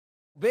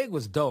Big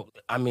was dope.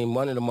 I mean,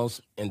 one of the most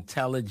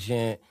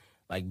intelligent,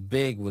 like,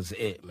 Big was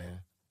it, man.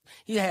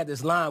 He had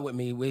this line with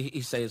me where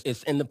he says,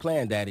 "It's in the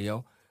plan,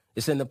 Daddy-O.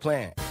 It's in the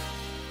plan."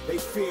 They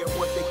fear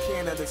what they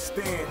can't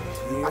understand.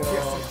 I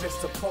guess it's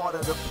just a part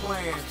of the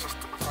plan.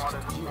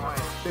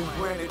 Been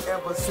granted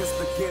ever since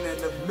the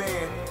beginning of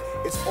man.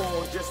 It's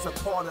all just a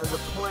part of the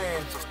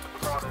plan.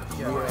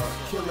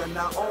 Killing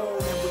our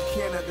own and we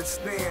can't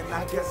understand.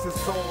 I guess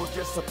it's all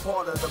just a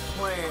part of the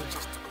plan.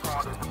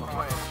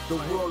 The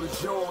world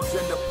is yours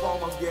in the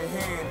palm of your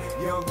hand.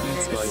 Young man,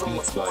 it's all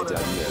a part of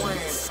the plan.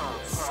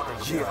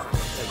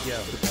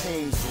 The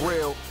pain's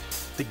real,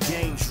 the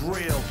game's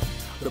real,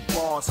 the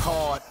bar's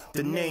hard,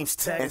 the name's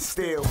tech, and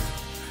still,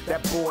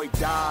 that boy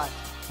died.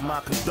 My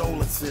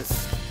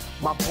condolences.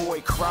 My boy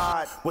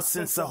cried. What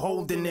sense of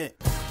holding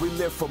it? We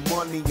live for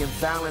money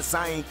and balance,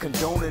 I ain't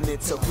condoning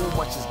it. To whom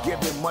much is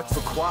given, much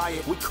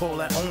required. We call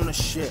that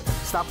ownership.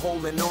 Stop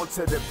holding on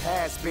to the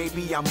past,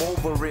 baby, I'm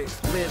over it.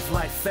 Live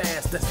life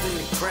fast, that's when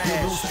it crash.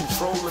 You lose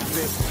control of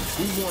it.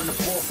 We want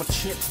to ball for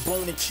chips,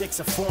 boning chicks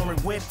and foreign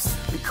whips.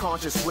 Be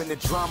conscious when the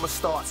drama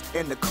starts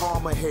and the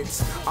karma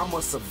hits. I'm a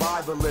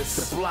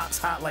survivalist. The block's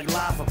hot like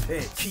lava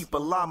pits. Keep a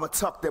llama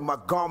tucked in my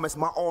garments,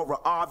 my aura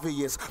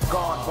obvious.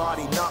 Guard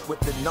body not with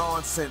the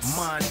nonsense.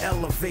 Mind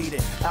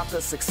elevated.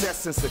 After success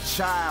since a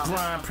child.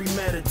 Grind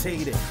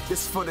premeditated.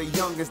 This for the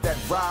youngest that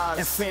rise.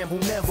 And fam who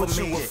never but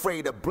made you it.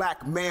 afraid a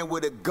black man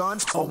with a gun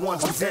or one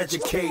who's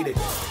educated?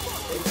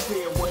 They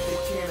fear what they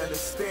can't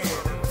understand.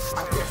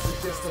 I guess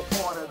it's just a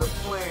part of the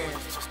plan.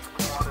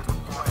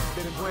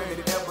 Been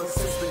granted ever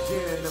since the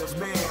beginning of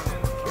man.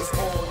 It's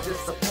all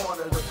just a part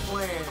of the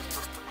plan.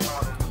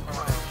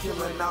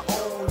 Killing our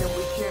own and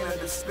we can't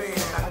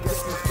understand. I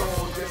guess it's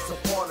all just a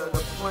part of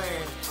the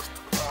plan.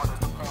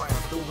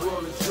 The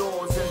world is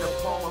yours in the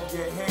palm of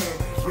your hand.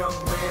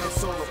 Young man,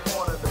 it's all a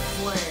part of the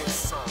plan.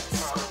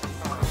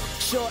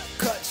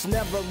 Shortcuts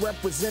never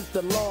represent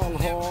the long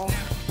haul.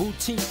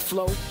 Boutique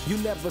flow, you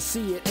never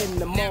see it in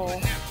the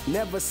mall.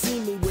 Never see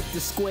me with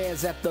the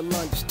squares at the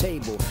lunch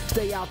table.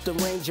 Stay out the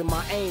range of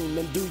my aim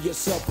and do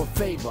yourself a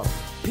favor.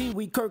 Pee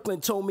Wee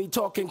Kirkland told me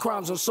talking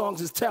crimes on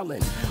songs is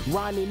telling.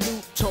 Ronnie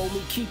Newt told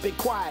me keep it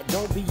quiet,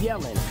 don't be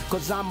yelling.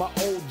 Cause I'm a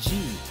OG.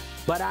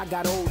 But I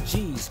got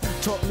OGs,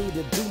 taught me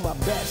to do my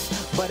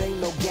best, but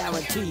ain't no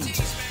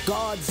guarantees.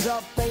 Guards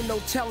up, ain't no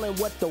telling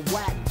what the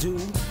whack do.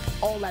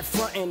 All that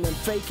frontin' and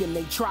faking,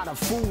 they try to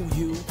fool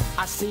you.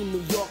 I seen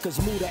New Yorkers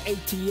move to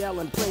ATL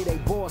and play they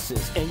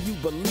bosses, and you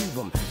believe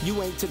them.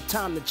 You ain't took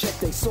time to check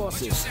they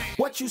sources.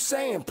 What you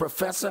saying,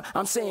 professor?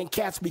 I'm saying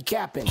cats be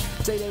capping.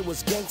 Say they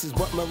was gangsters,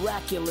 but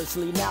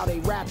miraculously now they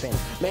rapping.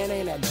 Man,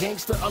 ain't a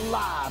gangster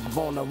alive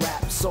on a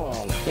rap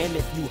song. And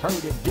if you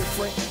heard it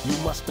different,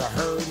 you must have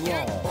heard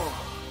wrong.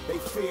 They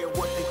fear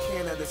what they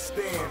can't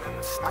understand.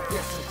 I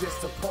guess it's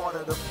just a part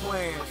of the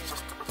plan.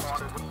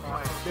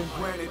 Been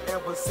granted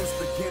ever since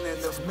the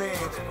beginning of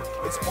man.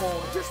 It's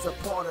all just a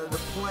part of the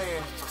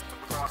plan.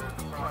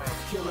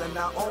 Killing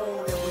our own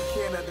and we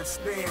can't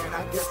understand.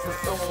 I guess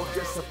it's all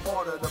just a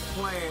part of the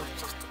plan.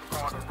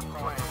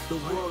 The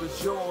world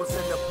is yours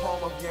in the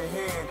palm of your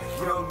hand.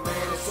 Young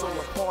man, it's all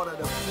a part of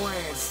the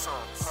plan.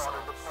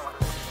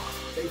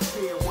 They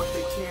fear what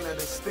they can't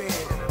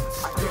understand.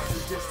 I guess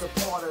it's just a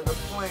part of the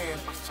plan.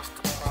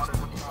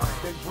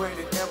 Been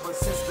granted ever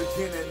since the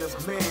beginning of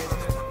man.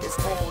 It's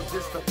all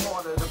just a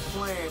part of the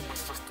plan.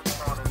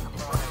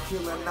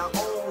 Killing our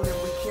own and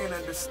we can't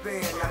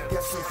understand. I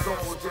guess it's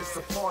all just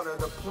a part of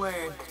the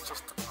plan.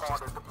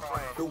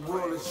 The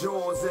world is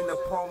yours in the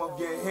palm of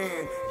your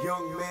hand.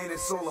 Young man,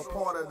 it's all a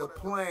part of the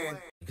plan.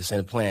 It's in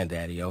the plan,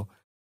 Daddy-O.